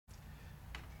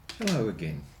Hello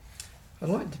again. I'd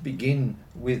like to begin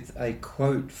with a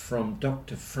quote from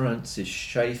Dr. Francis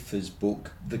Schaeffer's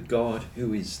book, The God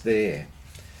Who Is There.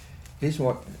 Here's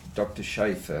what Dr.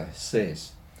 Schaeffer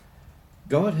says.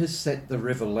 God has set the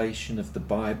revelation of the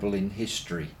Bible in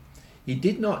history. He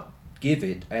did not give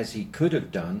it, as he could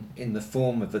have done, in the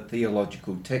form of a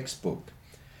theological textbook.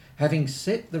 Having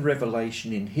set the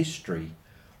revelation in history,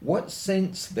 what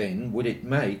sense then would it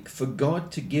make for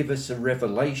God to give us a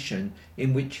revelation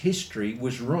in which history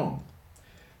was wrong?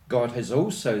 God has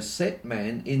also set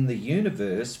man in the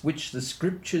universe which the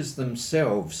scriptures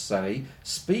themselves say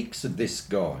speaks of this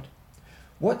God.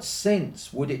 What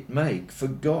sense would it make for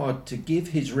God to give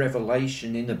his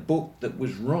revelation in a book that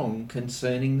was wrong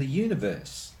concerning the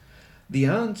universe? The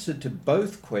answer to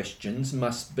both questions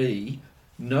must be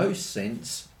no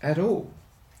sense at all.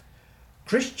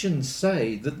 Christians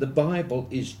say that the Bible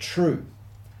is true.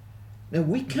 Now,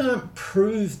 we can't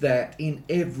prove that in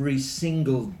every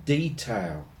single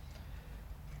detail.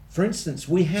 For instance,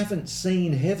 we haven't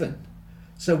seen heaven,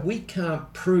 so we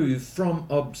can't prove from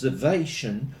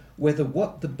observation whether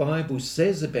what the Bible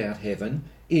says about heaven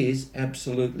is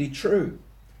absolutely true.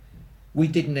 We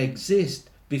didn't exist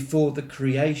before the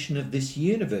creation of this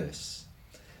universe,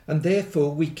 and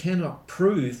therefore we cannot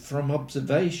prove from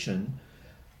observation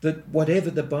that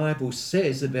whatever the Bible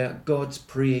says about God's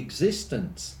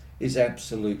pre-existence is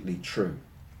absolutely true.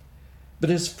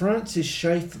 But as Francis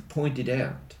Schaeffer pointed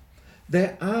out,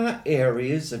 there are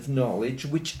areas of knowledge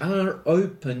which are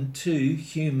open to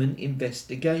human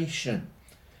investigation.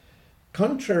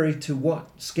 Contrary to what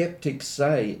skeptics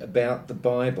say about the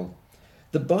Bible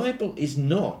is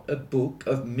not a book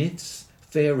of myths,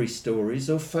 fairy stories,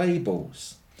 or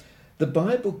fables. The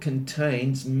Bible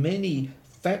contains many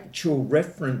factual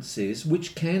references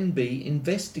which can be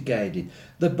investigated.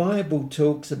 The Bible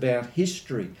talks about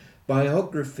history,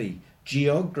 biography,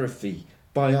 geography,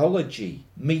 biology,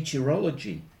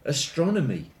 meteorology,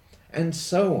 astronomy, and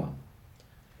so on.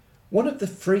 One of the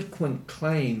frequent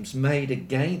claims made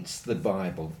against the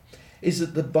Bible is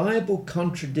that the Bible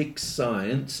contradicts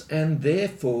science and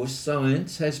therefore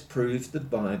science has proved the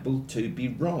Bible to be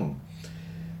wrong.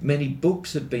 Many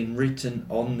books have been written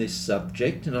on this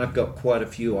subject, and I've got quite a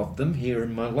few of them here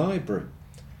in my library.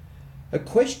 A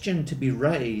question to be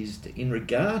raised in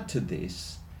regard to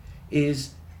this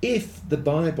is, if the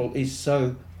Bible is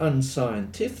so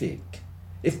unscientific,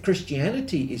 if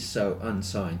Christianity is so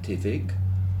unscientific,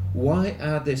 why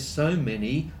are there so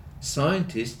many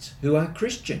scientists who are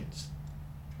Christians?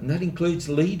 And that includes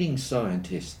leading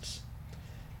scientists.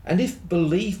 And if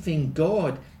belief in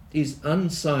God is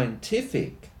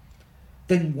unscientific,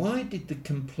 then why did the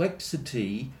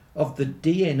complexity of the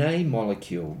DNA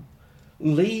molecule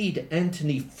lead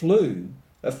Antony Flew,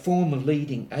 a former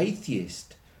leading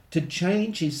atheist, to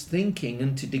change his thinking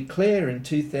and to declare in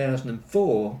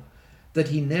 2004 that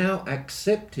he now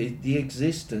accepted the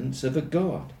existence of a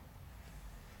God?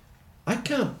 I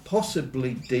can't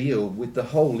possibly deal with the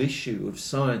whole issue of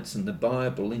science and the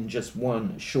Bible in just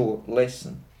one short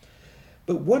lesson.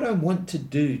 But what I want to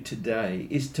do today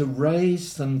is to raise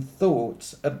some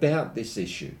thoughts about this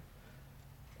issue.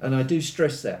 And I do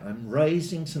stress that. I'm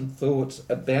raising some thoughts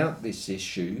about this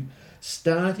issue,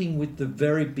 starting with the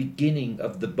very beginning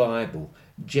of the Bible,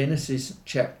 Genesis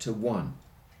chapter 1.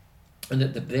 And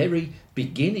at the very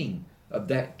beginning of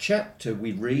that chapter,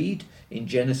 we read in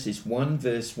Genesis 1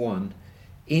 verse 1,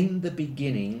 "In the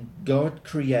beginning, God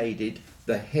created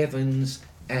the heavens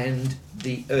and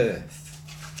the earth."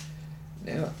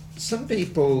 Now, some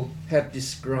people have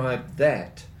described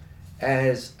that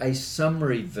as a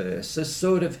summary verse, a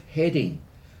sort of heading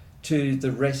to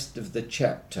the rest of the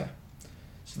chapter.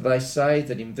 So they say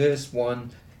that in verse 1,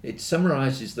 it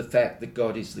summarizes the fact that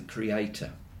God is the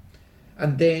creator.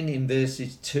 And then in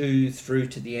verses 2 through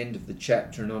to the end of the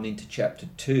chapter and on into chapter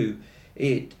 2,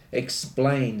 it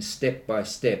explains step by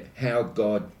step how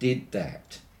God did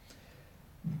that.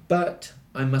 But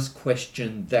I must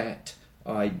question that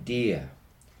idea.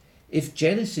 If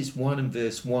Genesis 1 and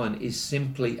verse 1 is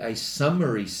simply a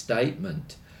summary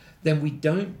statement, then we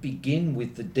don't begin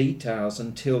with the details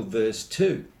until verse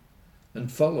 2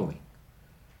 and following.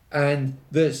 And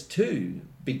verse 2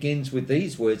 begins with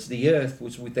these words, "The earth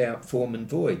was without form and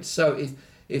void." So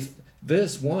if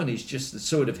verse 1 is just the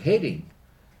sort of heading,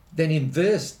 then in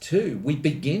verse 2 we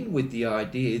begin with the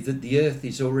idea that the earth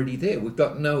is already there. We've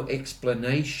got no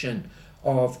explanation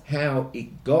of how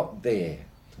it got there.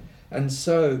 And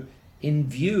so in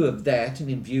view of that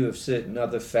and in view of certain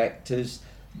other factors,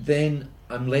 then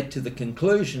I'm led to the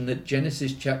conclusion that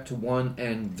Genesis chapter 1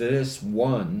 and verse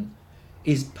 1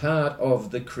 is part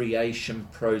of the creation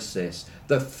process.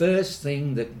 The first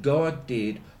thing that God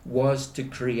did was to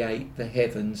create the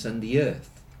heavens and the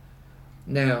earth.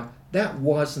 Now, that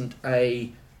wasn't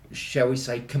a, shall we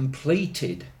say,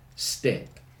 completed step.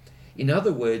 In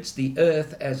other words, the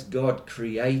earth as God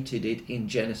created it in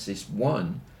Genesis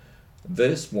 1,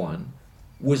 verse 1,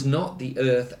 was not the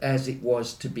earth as it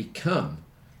was to become,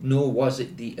 nor was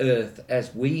it the earth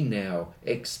as we now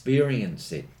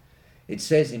experience it. It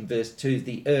says in verse 2,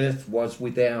 the earth was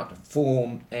without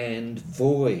form and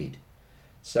void.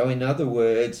 So in other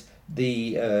words,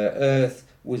 the earth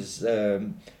was,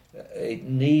 it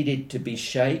needed to be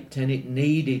shaped and it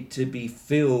needed to be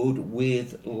filled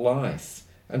with life.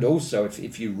 And also,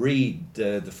 if you read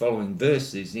the following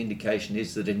verses, the indication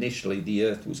is that initially the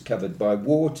earth was covered by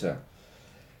water.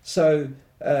 So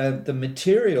the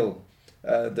material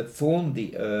that formed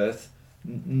the earth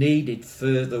needed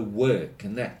further work,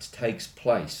 and that takes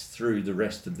place through the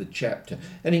rest of the chapter.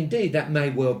 And indeed, that may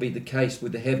well be the case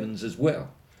with the heavens as well.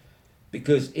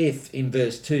 Because if, in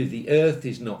verse 2, the earth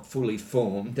is not fully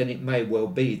formed, then it may well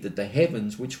be that the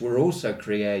heavens, which were also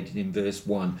created in verse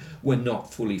 1, were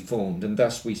not fully formed. And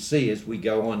thus we see, as we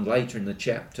go on later in the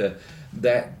chapter,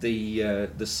 that the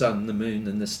sun, the moon,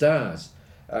 and the stars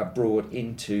are brought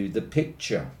into the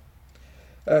picture.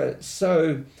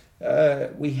 So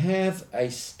we have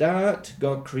a start.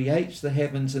 God creates the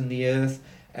heavens and the earth,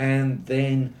 and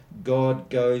then God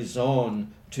goes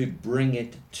on to bring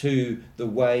it to the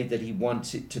way that he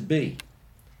wants it to be.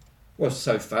 Well,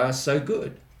 so far, so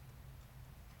good.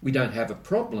 We don't have a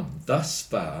problem thus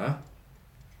far.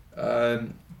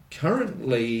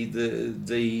 Currently,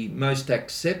 the most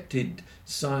accepted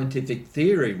scientific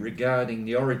theory regarding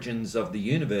the origins of the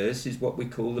universe is what we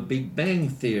call the Big Bang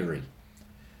theory.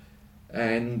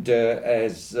 And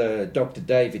as Dr.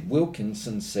 David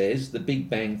Wilkinson says, the Big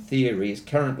Bang theory is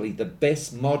currently the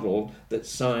best model that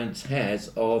science has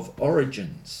of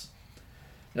origins.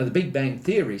 Now, the Big Bang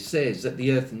theory says that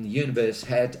the earth and the universe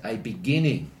had a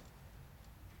beginning.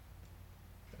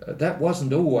 That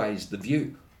wasn't always the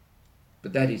view,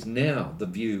 but that is now the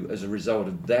view as a result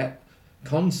of that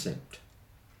concept.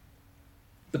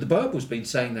 But the Bible's been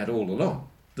saying that all along,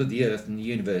 that the earth and the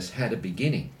universe had a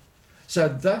beginning. So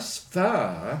thus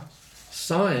far,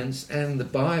 science and the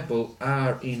Bible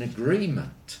are in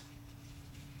agreement.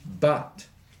 But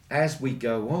as we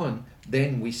go on,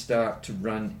 then we start to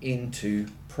run into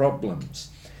problems.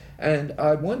 And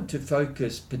I want to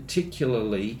focus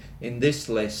particularly in this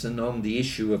lesson on the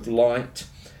issue of light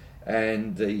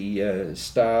and the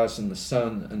stars and the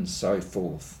sun and so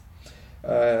forth.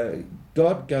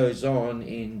 God goes on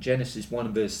in Genesis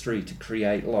 1 verse 3 to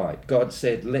create light. God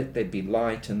said, "Let there be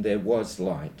light," and there was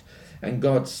light. And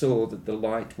God saw that the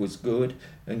light was good,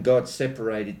 and God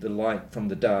separated the light from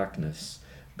the darkness.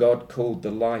 God called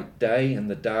the light day, and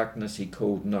the darkness he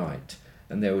called night.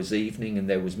 And there was evening and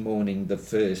there was morning the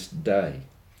first day.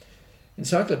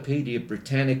 Encyclopedia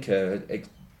Britannica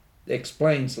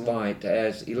explains light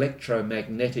as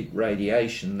electromagnetic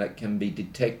radiation that can be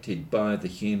detected by the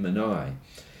human eye.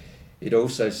 It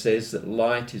also says that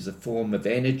light is a form of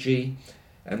energy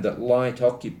and that light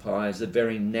occupies a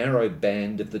very narrow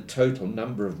band of the total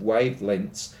number of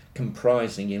wavelengths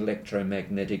comprising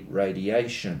electromagnetic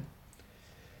radiation.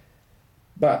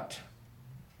 But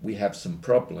we have some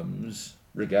problems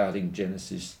regarding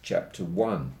Genesis chapter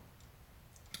 1.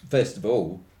 First of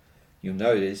all, you'll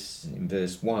notice in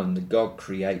verse 1 that God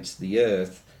creates the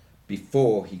earth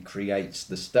before he creates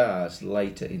the stars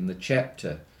later in the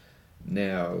chapter.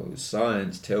 Now,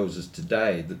 science tells us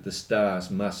today that the stars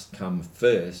must come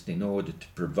first in order to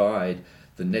provide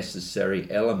the necessary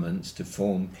elements to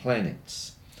form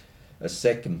planets. A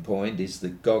second point is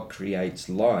that God creates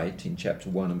light in chapter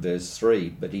 1 and verse 3,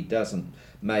 but he doesn't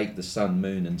make the sun,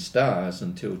 moon and stars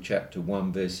until chapter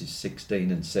 1 verses 16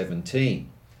 and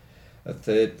 17. A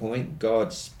third point,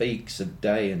 God speaks of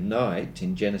day and night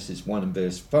in Genesis 1 and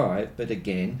verse 5, but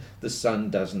again, the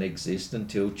sun doesn't exist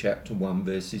until chapter 1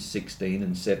 verses 16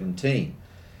 and 17.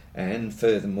 And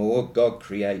furthermore, God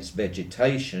creates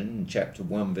vegetation in chapter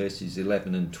 1 verses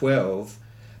 11 and 12,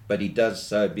 but he does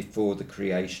so before the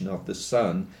creation of the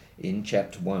sun in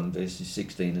chapter 1 verses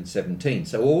 16 and 17.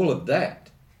 So all of that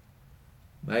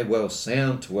may well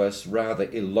sound to us rather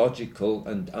illogical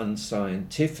and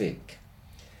unscientific.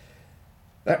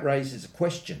 That raises a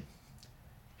question.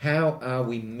 How are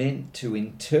we meant to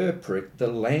interpret the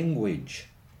language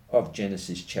of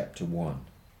Genesis chapter 1?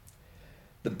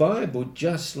 The Bible,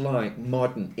 just like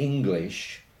modern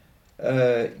English,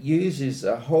 uses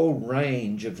a whole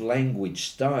range of language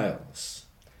styles.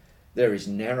 There is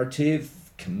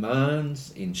narrative,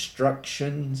 commands,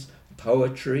 instructions,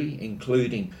 poetry,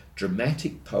 including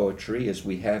dramatic poetry, as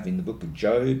we have in the book of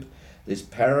Job. There's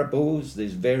parables,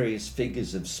 there's various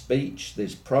figures of speech,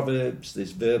 there's proverbs,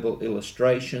 there's verbal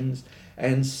illustrations,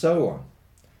 and so on.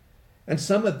 And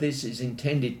some of this is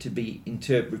intended to be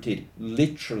interpreted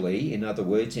literally, in other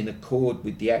words, in accord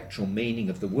with the actual meaning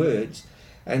of the words,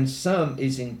 and some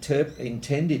is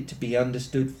intended to be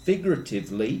understood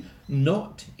figuratively,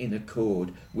 not in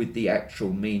accord with the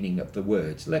actual meaning of the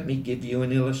words. Let me give you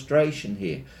an illustration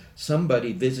here.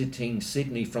 Somebody visiting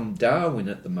Sydney from Darwin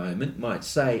at the moment might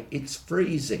say it's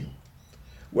freezing,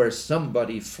 whereas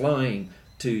somebody flying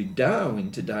to Darwin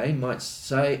today might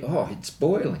say, oh, it's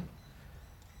boiling.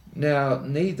 Now,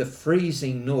 neither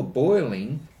freezing nor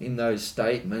boiling in those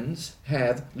statements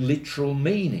have literal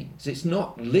meanings. It's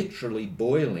not literally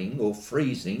boiling or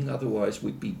freezing, otherwise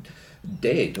we'd be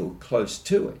dead or close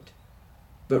to it.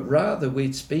 But rather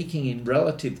we're speaking in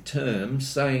relative terms,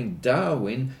 saying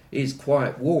Darwin is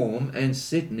quite warm and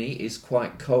Sydney is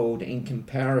quite cold in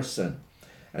comparison.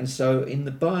 And so in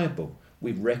the Bible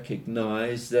we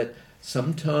recognise that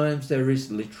sometimes there is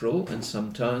literal and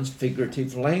sometimes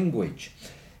figurative language.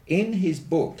 In his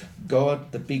book,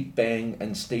 God, the Big Bang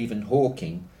and Stephen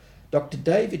Hawking, Dr.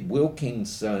 David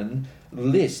Wilkinson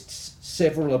lists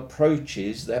several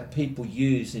approaches that people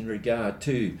use in regard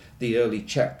to the early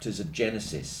chapters of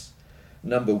Genesis.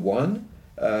 Number one,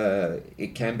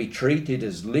 it can be treated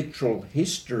as literal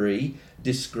history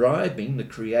describing the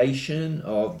creation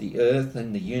of the earth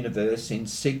and the universe in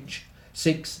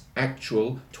six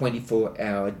actual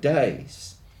 24-hour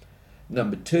days.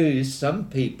 Number two, some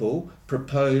people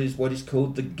propose what is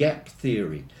called the gap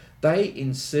theory. They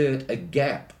insert a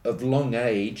gap of long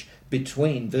age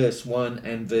between verse 1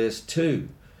 and verse 2.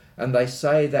 And they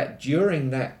say that during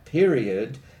that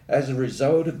period, as a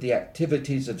result of the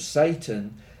activities of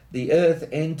Satan, the earth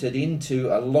entered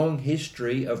into a long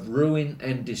history of ruin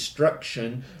and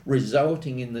destruction,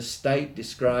 resulting in the state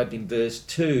described in verse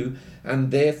 2,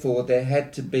 and therefore there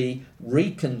had to be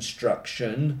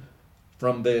reconstruction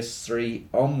from verse 3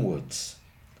 onwards.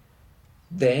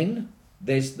 Then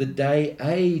there's the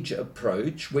day-age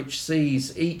approach, which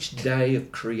sees each day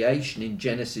of creation in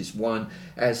Genesis 1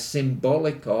 as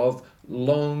symbolic of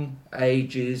long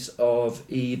ages of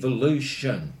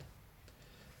evolution.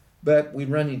 But we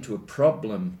run into a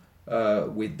problem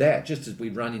with that, just as we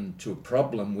run into a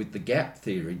problem with the gap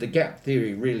theory. The gap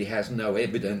theory really has no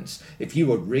evidence. If you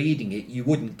were reading it, you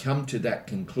wouldn't come to that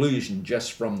conclusion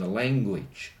just from the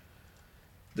language.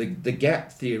 The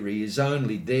gap theory is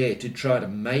only there to try to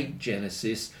make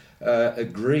Genesis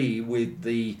agree with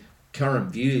the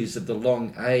current views of the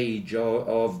long age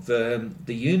of the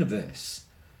universe.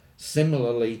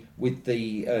 Similarly, with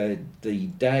the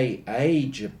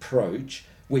day-age approach,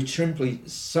 which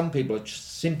some people are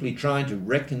simply trying to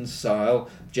reconcile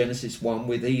Genesis 1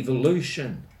 with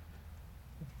evolution.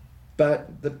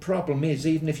 But the problem is,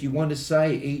 even if you want to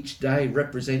say each day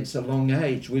represents a long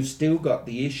age, we've still got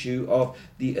the issue of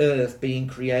the earth being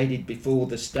created before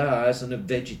the stars and of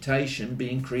vegetation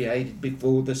being created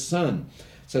before the sun.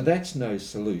 So that's no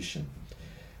solution.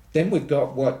 Then we've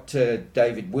got what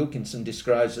David Wilkinson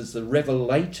describes as the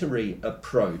revelatory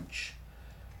approach.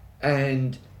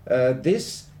 And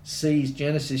this sees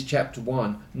Genesis chapter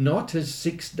 1 not as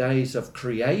 6 days of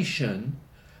creation,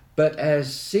 but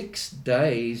as 6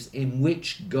 days in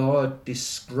which God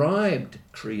described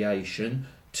creation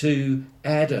to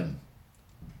Adam.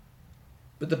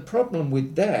 But the problem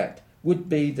with that would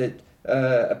be that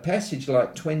a passage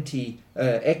like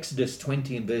Exodus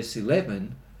 20 and verse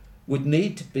 11 would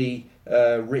need to be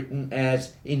written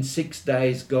as in 6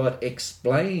 days God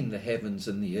explained the heavens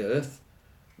and the earth,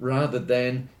 rather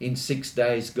than in 6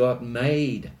 days God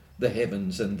made the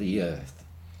heavens and the earth.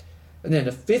 And then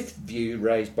a fifth view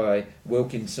raised by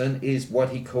Wilkinson is what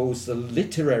he calls the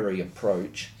literary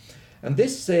approach. And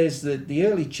this says that the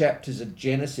early chapters of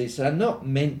Genesis are not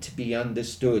meant to be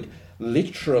understood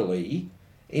literally.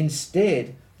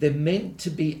 Instead, they're meant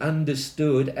to be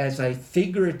understood as a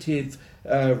figurative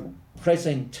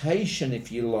presentation,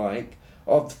 if you like,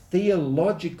 of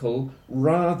theological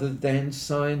rather than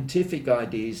scientific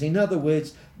ideas. In other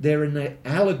words, they're an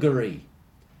allegory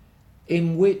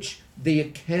in which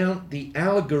the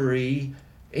allegory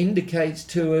indicates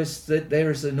to us that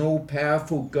there is an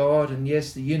all-powerful God, and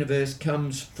yes, the universe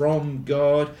comes from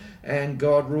God, and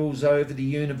God rules over the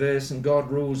universe, and God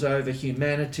rules over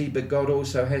humanity, but God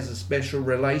also has a special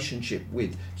relationship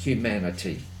with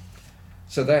humanity.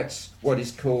 So that's what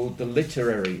is called the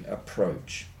literary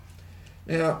approach.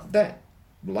 Now, that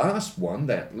last one,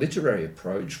 that literary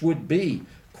approach, would be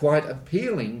quite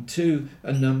appealing to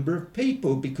a number of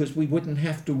people, because we wouldn't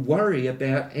have to worry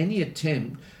about any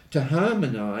attempt to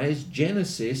harmonize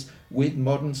Genesis with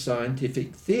modern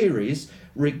scientific theories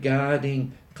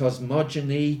regarding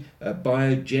cosmogony,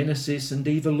 biogenesis and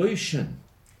evolution.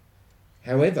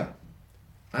 However,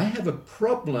 I have a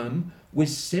problem with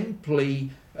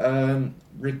simply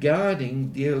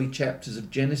regarding the early chapters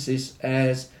of Genesis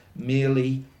as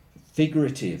merely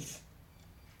figurative.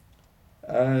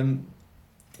 There's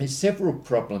several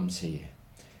problems here.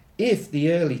 If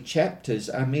the early chapters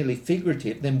are merely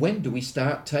figurative, then when do we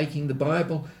start taking the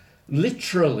Bible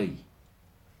literally?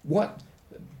 What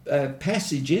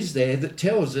passage is there that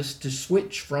tells us to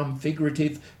switch from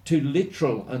figurative to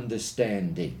literal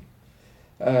understanding?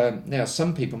 Now,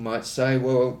 some people might say,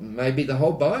 well, maybe the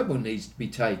whole Bible needs to be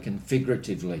taken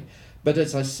figuratively. But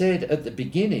as I said at the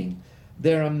beginning,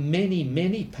 there are many,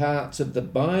 many parts of the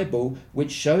Bible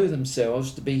which show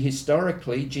themselves to be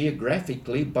historically,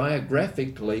 geographically,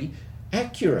 biographically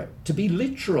accurate, to be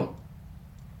literal.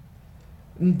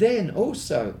 And then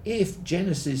also, if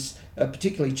Genesis,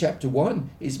 particularly chapter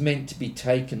 1, is meant to be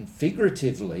taken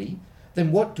figuratively,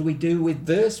 then what do we do with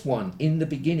verse 1? In the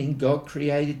beginning, God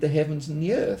created the heavens and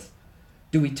the earth.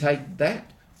 Do we take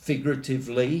that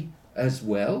figuratively as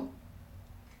well?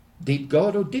 Did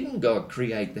God or didn't God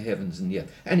create the heavens and the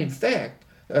earth? And in fact,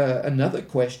 another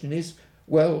question is,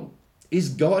 well, is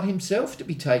God himself to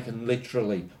be taken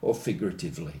literally or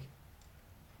figuratively?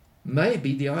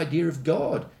 Maybe the idea of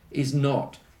God is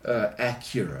not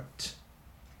accurate.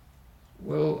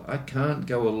 Well, I can't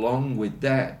go along with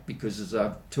that because, as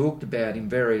I've talked about in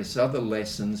various other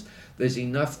lessons, there's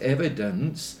enough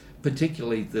evidence,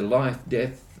 particularly the life,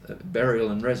 death, burial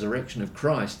and resurrection of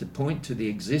Christ, to point to the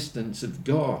existence of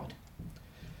God.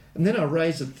 And then I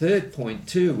raise a third point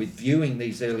too with viewing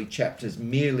these early chapters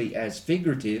merely as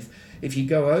figurative. If you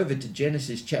go over to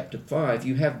Genesis chapter 5,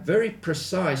 you have very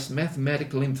precise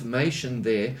mathematical information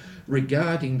there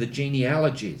regarding the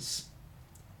genealogies.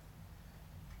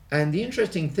 And the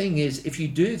interesting thing is, if you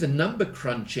do the number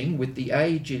crunching with the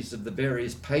ages of the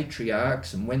various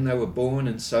patriarchs and when they were born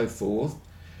and so forth,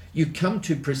 you come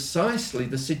to precisely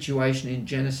the situation in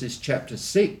Genesis chapter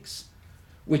 6,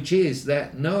 which is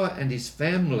that Noah and his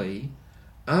family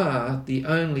are the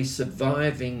only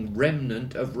surviving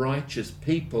remnant of righteous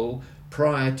people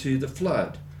prior to the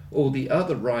flood. All the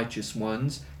other righteous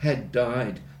ones had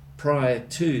died prior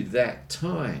to that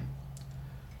time.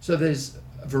 So there's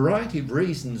a variety of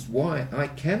reasons why I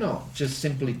cannot just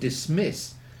simply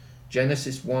dismiss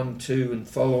Genesis 1, 2 and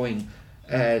following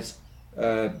as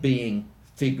being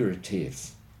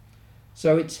figurative.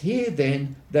 So it's here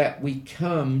then that we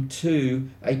come to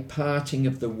a parting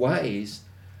of the ways,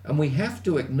 and we have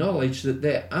to acknowledge that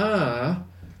there are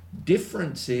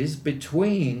differences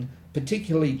between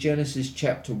particularly Genesis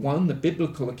chapter 1, the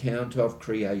biblical account of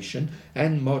creation,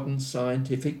 and modern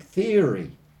scientific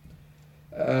theory.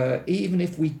 Even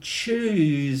if we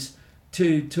choose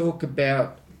to talk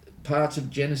about parts of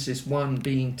Genesis 1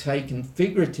 being taken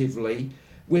figuratively,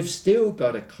 we've still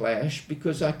got a clash,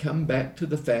 because I come back to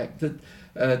the fact that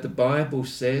the Bible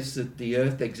says that the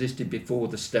earth existed before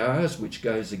the stars, which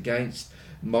goes against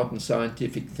modern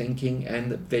scientific thinking,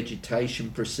 and that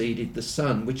vegetation preceded the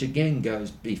sun, which again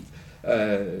goes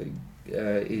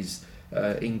is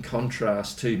in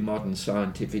contrast to modern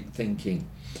scientific thinking.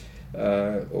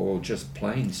 Or just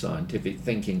plain scientific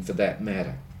thinking for that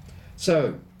matter.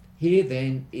 So here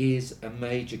then is a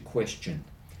major question.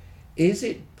 Is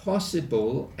it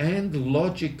possible and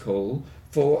logical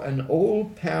for an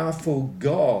all-powerful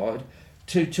God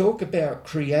to talk about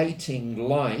creating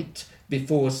light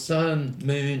before sun,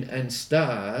 moon and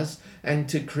stars, and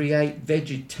to create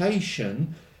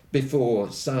vegetation before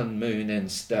sun, moon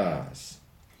and stars?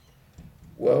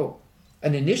 Well,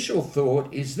 an initial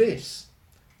thought is this: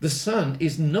 the sun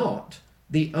is not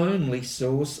the only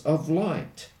source of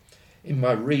light. In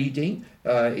my reading,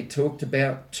 it talked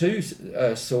about two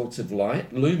sorts of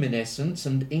light, luminescence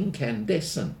and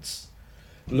incandescence.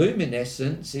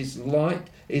 Luminescence is light,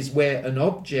 is where an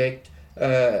object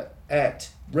at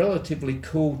relatively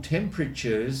cool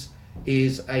temperatures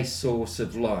is a source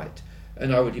of light.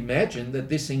 And I would imagine that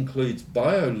this includes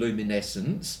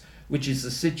bioluminescence, which is the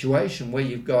situation where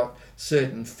you've got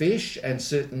certain fish and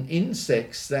certain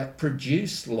insects that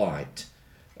produce light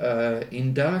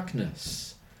in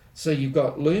darkness. So you've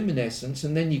got luminescence,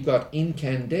 and then you've got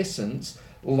incandescence,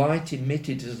 light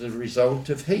emitted as a result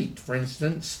of heat. For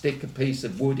instance, stick a piece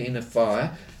of wood in a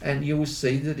fire and you will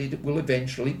see that it will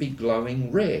eventually be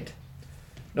glowing red.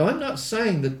 Now, I'm not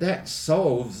saying that that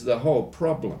solves the whole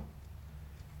problem,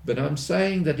 but I'm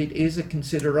saying that it is a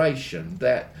consideration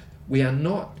that we are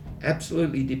not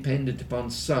absolutely dependent upon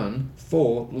sun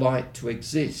for light to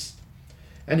exist.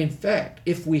 And in fact,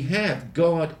 if we have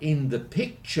God in the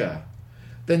picture,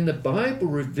 then the Bible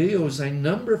reveals a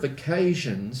number of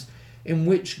occasions in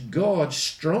which God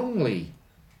strongly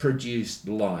produced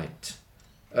light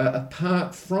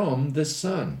apart from the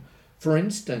sun. For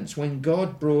instance, when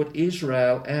God brought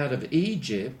Israel out of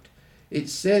Egypt, it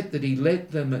said that he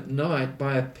led them at night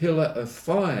by a pillar of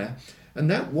fire, and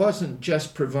that wasn't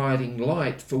just providing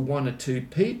light for one or two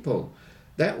people.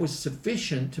 That was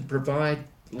sufficient to provide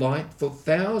light for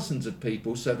thousands of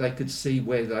people so they could see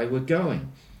where they were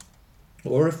going.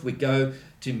 Or if we go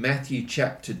to Matthew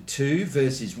chapter 2,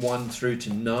 verses 1 through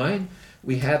to 9,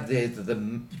 we have there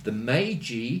the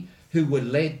Magi who were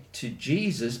led to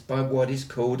Jesus by what is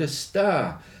called a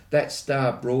star. That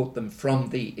star brought them from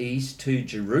the east to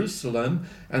Jerusalem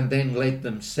and then led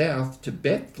them south to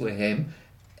Bethlehem,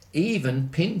 even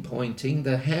pinpointing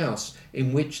the house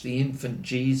in which the infant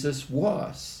Jesus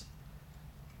was.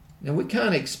 Now, we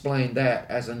can't explain that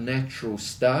as a natural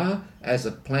star, as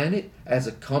a planet, as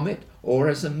a comet, or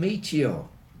as a meteor.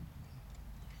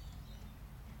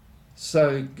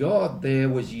 So God there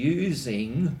was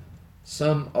using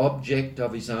some object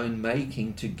of his own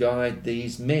making to guide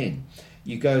these men.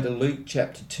 You go to Luke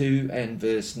chapter 2 and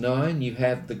verse 9, you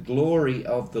have the glory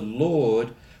of the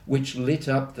Lord which lit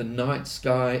up the night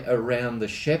sky around the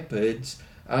shepherds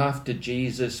after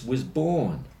Jesus was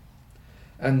born.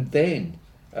 And then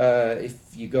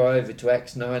if you go over to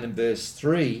Acts 9 and verse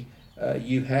 3,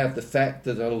 you have the fact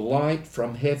that a light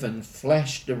from heaven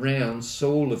flashed around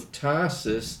Saul of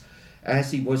Tarsus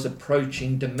as he was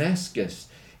approaching Damascus.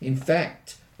 In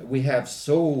fact, we have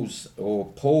Saul's, or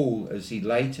Paul as he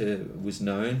later was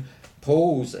known,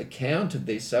 Paul's account of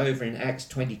this over in Acts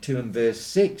 22 and verse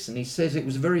 6, and he says it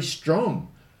was a very strong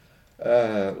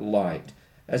light.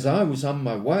 As I was on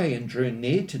my way and drew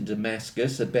near to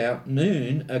Damascus about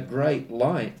noon, a great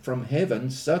light from heaven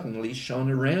suddenly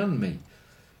shone around me.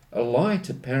 A light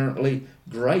apparently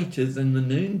greater than the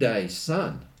noonday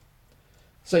sun.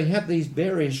 So you have these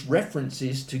various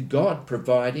references to God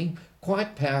providing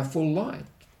quite powerful light.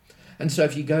 And so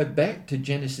if you go back to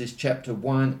Genesis chapter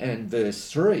 1 and verse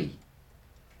 3,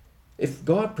 if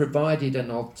God provided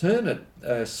an alternate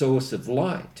source of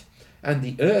light, and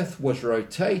the earth was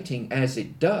rotating as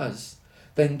it does,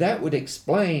 then that would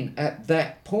explain at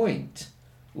that point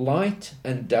light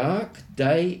and dark,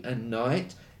 day and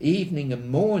night, evening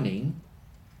and morning,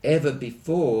 ever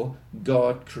before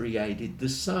God created the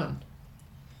sun.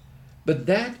 But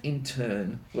that in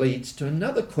turn leads to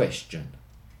another question.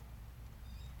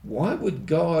 Why would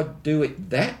God do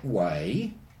it that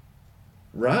way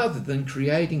rather than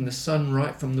creating the sun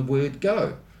right from the word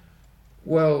go?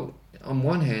 Well, on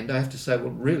one hand, I have to say, well,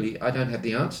 really, I don't have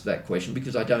the answer to that question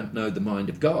because I don't know the mind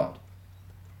of God.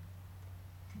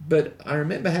 But I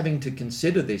remember having to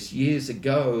consider this years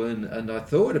ago, and I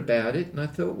thought about it, and I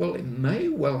thought, well, it may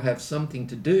well have something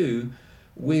to do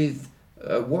with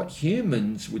what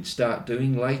humans would start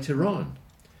doing later on.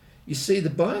 You see, the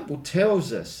Bible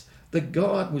tells us that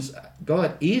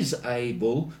God is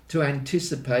able to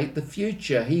anticipate the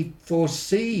future. He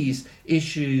foresees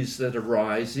issues that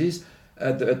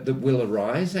that will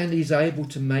arise, and he's able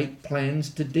to make plans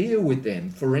to deal with them.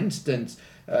 For instance,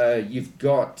 you've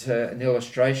got an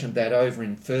illustration of that over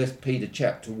in 1 Peter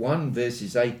chapter 1,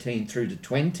 verses 18 through to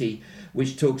 20,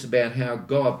 which talks about how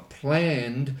God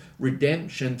planned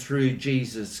redemption through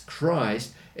Jesus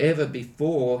Christ ever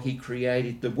before he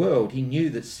created the world. He knew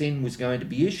that sin was going to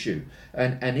be an issue,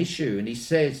 and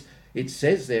it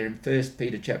says there in 1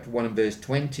 Peter chapter 1 and verse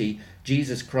 20,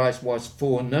 Jesus Christ was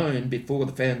foreknown before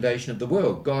the foundation of the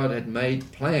world. God had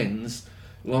made plans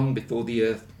long before the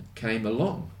earth came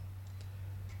along.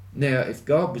 Now, if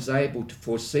God was able to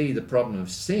foresee the problem of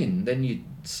sin, then you'd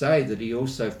say that he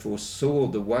also foresaw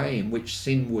the way in which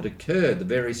sin would occur, the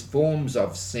various forms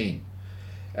of sin.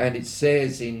 And it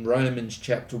says in Romans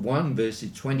chapter 1,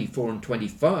 verses 24 and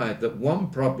 25, that one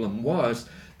problem was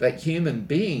that human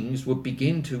beings would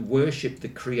begin to worship the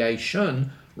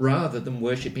creation rather than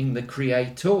worshipping the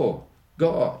Creator,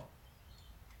 God.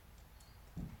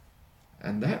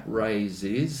 And that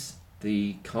raises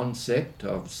the concept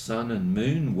of sun and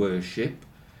moon worship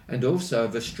and also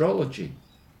of astrology.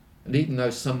 And even though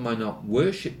some may not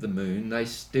worship the moon, they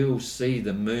still see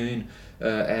the moon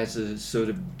as a sort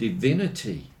of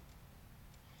divinity.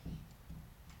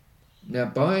 Now,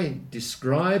 by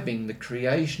describing the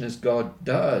creation as God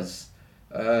does,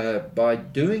 by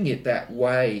doing it that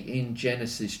way in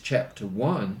Genesis chapter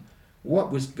 1,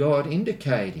 what was God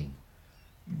indicating?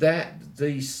 That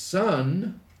the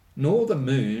sun nor the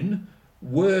moon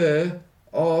were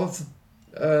of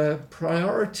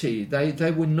priority.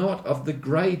 They were not of the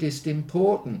greatest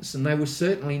importance, and they were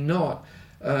certainly not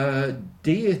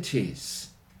deities.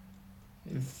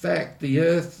 In fact, the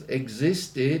earth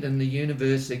existed and the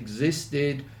universe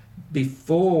existed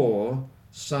before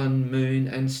sun, moon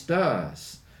and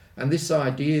stars. And this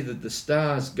idea that the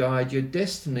stars guide your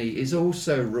destiny is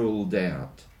also ruled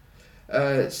out.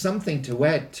 Something to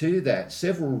add to that,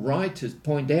 several writers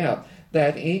point out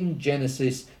that in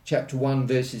Genesis chapter 1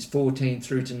 verses 14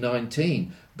 through to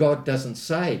 19, God doesn't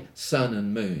say sun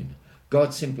and moon.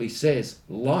 God simply says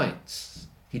lights.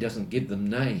 He doesn't give them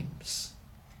names.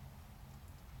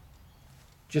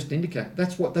 Just indicate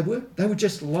that's what they were. They were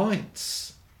just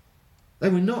lights. They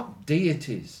were not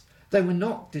deities. They were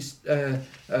not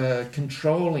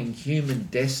controlling human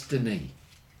destiny.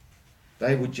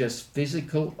 They were just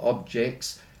physical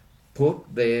objects put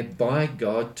there by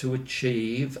God to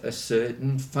achieve a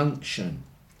certain function.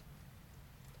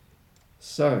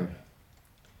 So,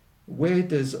 where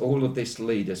does all of this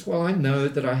lead us? Well, I know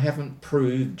that I haven't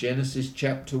proved Genesis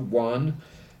chapter 1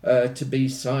 to be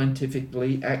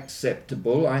scientifically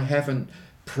acceptable. I haven't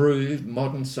proved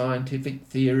modern scientific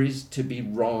theories to be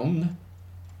wrong.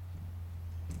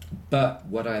 But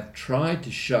what I've tried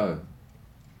to show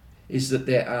is that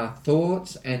there are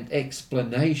thoughts and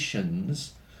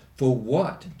explanations for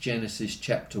what Genesis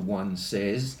chapter 1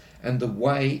 says and the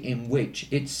way in which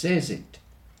it says it.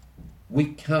 We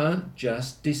can't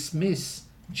just dismiss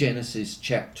Genesis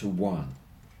chapter 1.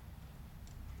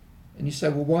 And you say,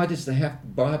 well, why does the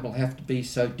Bible have to be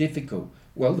so difficult?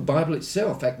 Well, the Bible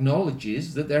itself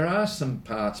acknowledges that there are some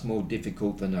parts more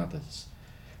difficult than others.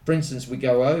 For instance, we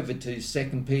go over to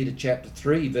 2 Peter chapter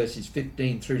 3, verses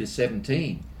 15 through to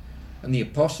 17. And the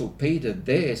Apostle Peter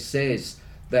there says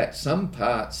that some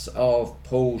parts of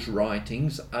Paul's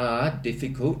writings are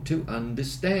difficult to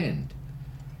understand.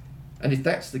 And if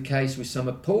that's the case with some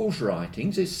of Paul's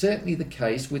writings, it's certainly the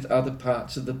case with other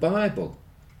parts of the Bible.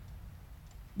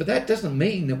 But that doesn't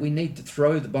mean that we need to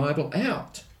throw the Bible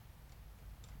out,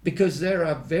 because there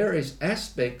are various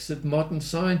aspects of modern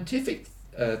scientific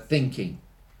thinking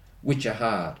which are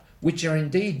hard, which are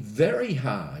indeed very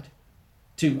hard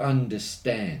to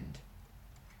understand.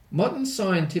 Modern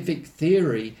scientific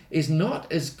theory is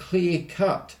not as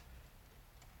clear-cut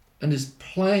and as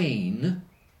plain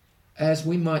as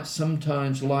we might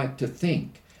sometimes like to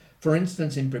think. For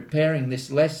instance, in preparing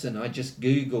this lesson, I just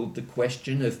Googled the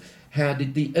question of how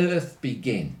did the earth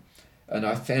begin? And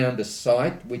I found a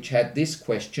site which had this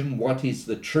question: what is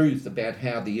the truth about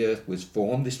how the earth was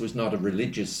formed? This was not a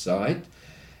religious site.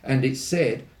 And it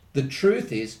said, the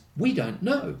truth is, we don't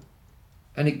know.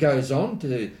 And it goes on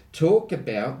to talk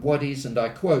about what is, and I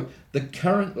quote, the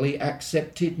currently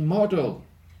accepted model.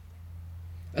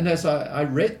 And as I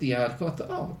read the article, I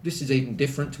thought, oh, this is even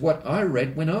different to what I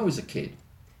read when I was a kid.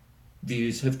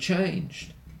 Views have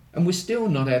changed, and we're still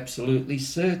not absolutely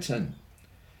certain.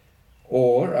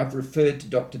 Or, I've referred to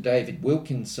Dr. David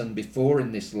Wilkinson before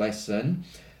in this lesson.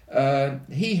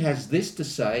 He has this to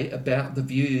say about the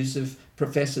views of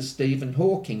Professor Stephen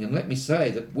Hawking. And let me say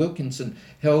that Wilkinson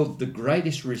held the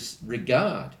greatest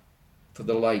regard for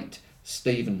the late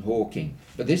Stephen Hawking.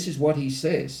 But this is what he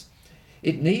says.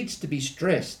 It needs to be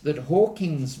stressed that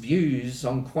Hawking's views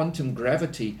on quantum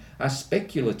gravity are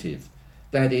speculative.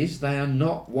 That is, they are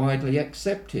not widely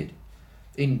accepted.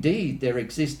 Indeed, there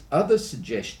exist other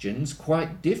suggestions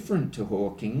quite different to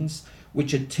Hawking's,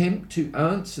 which attempt to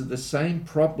answer the same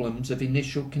problems of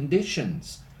initial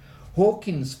conditions.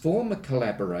 Hawking's former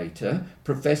collaborator,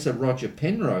 Professor Roger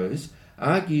Penrose,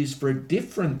 argues for a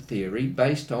different theory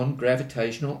based on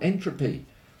gravitational entropy.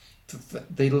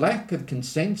 The lack of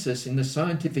consensus in the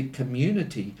scientific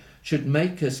community should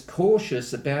make us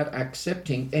cautious about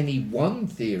accepting any one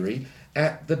theory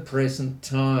at the present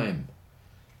time.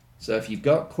 So if you've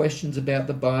got questions about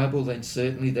the Bible, then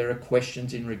certainly there are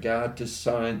questions in regard to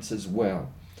science as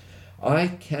well. I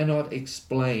cannot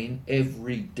explain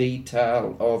every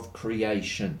detail of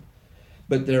creation,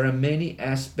 but there are many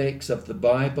aspects of the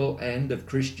Bible and of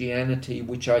Christianity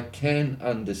which I can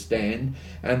understand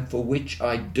and for which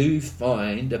I do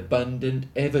find abundant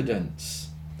evidence.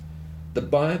 The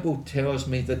Bible tells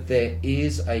me that there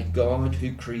is a God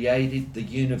who created the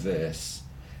universe,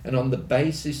 and on the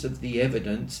basis of the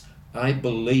evidence, I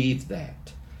believe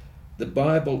that. The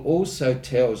Bible also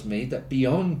tells me that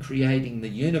beyond creating the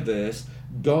universe,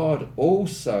 God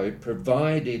also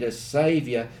provided a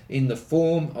Saviour in the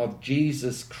form of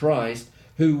Jesus Christ,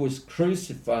 who was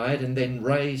crucified and then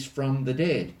raised from the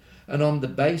dead. And on the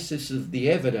basis of the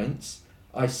evidence,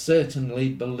 I certainly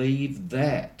believe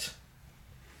that.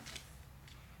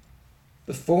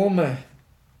 The former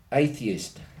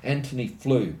atheist, Anthony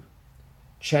Flew,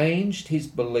 changed his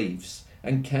beliefs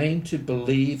and came to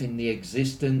believe in the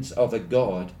existence of a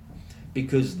God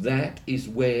because that is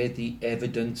where the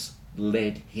evidence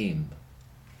led him.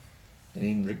 And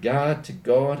in regard to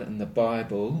God and the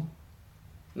Bible,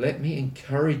 let me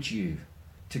encourage you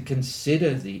to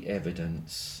consider the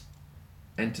evidence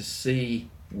and to see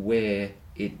where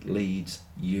it leads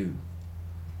you.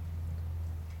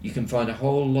 You can find a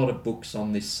whole lot of books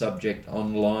on this subject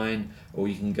online, or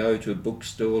you can go to a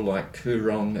bookstore like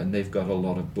Koorong and they've got a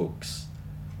lot of books.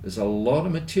 There's a lot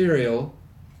of material,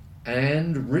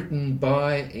 and written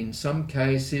by, in some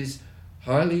cases,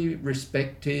 highly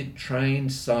respected,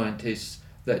 trained scientists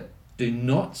that do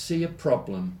not see a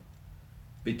problem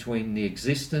between the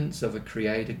existence of a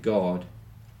creator God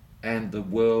and the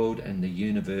world and the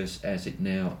universe as it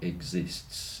now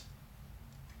exists.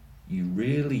 You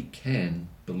really can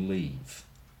believe.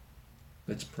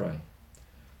 Let's pray.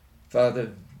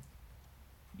 Father,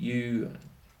 you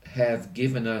have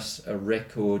given us a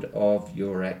record of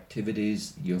your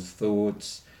activities, your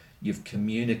thoughts. You've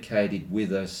communicated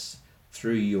with us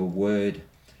through your word,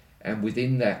 and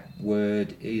within that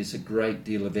word is a great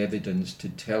deal of evidence to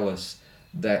tell us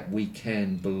that we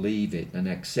can believe it and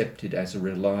accept it as a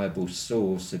reliable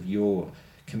source of your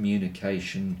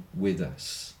communication with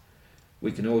us.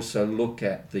 We can also look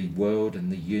at the world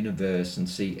and the universe and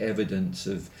see evidence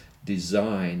of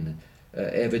design,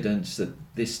 evidence that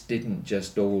this didn't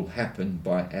just all happen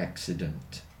by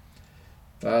accident.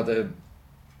 Father,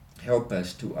 help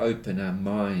us to open our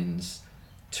minds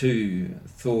to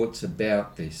thoughts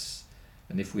about this,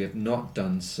 and if we have not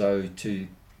done so, to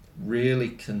really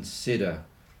consider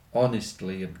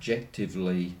honestly,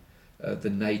 objectively, the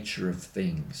nature of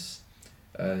things,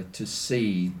 to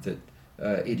see that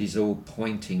it is all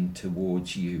pointing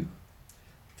towards you.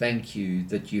 Thank you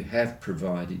that you have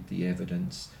provided the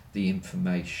evidence, the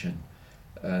information,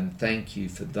 and thank you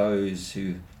for those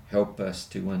who help us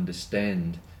to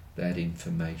understand that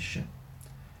information.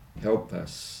 Help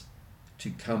us to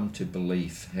come to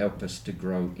belief. Help us to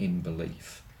grow in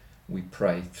belief. We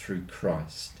pray through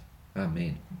Christ.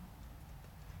 Amen.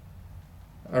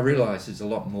 I realise there's a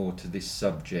lot more to this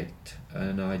subject,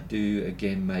 and I do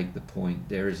again make the point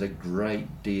there is a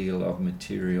great deal of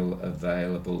material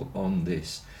available on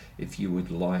this if you would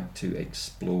like to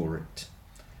explore it.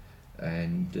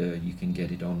 And you can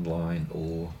get it online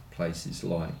or places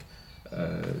like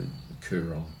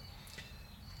Koorong.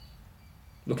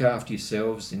 Look after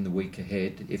yourselves in the week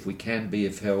ahead. If we can be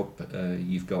of help,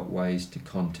 you've got ways to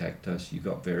contact us. You've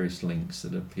got various links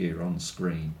that appear on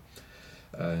screen.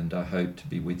 And I hope to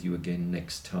be with you again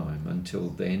next time. Until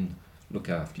then, look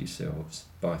after yourselves.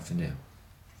 Bye for now.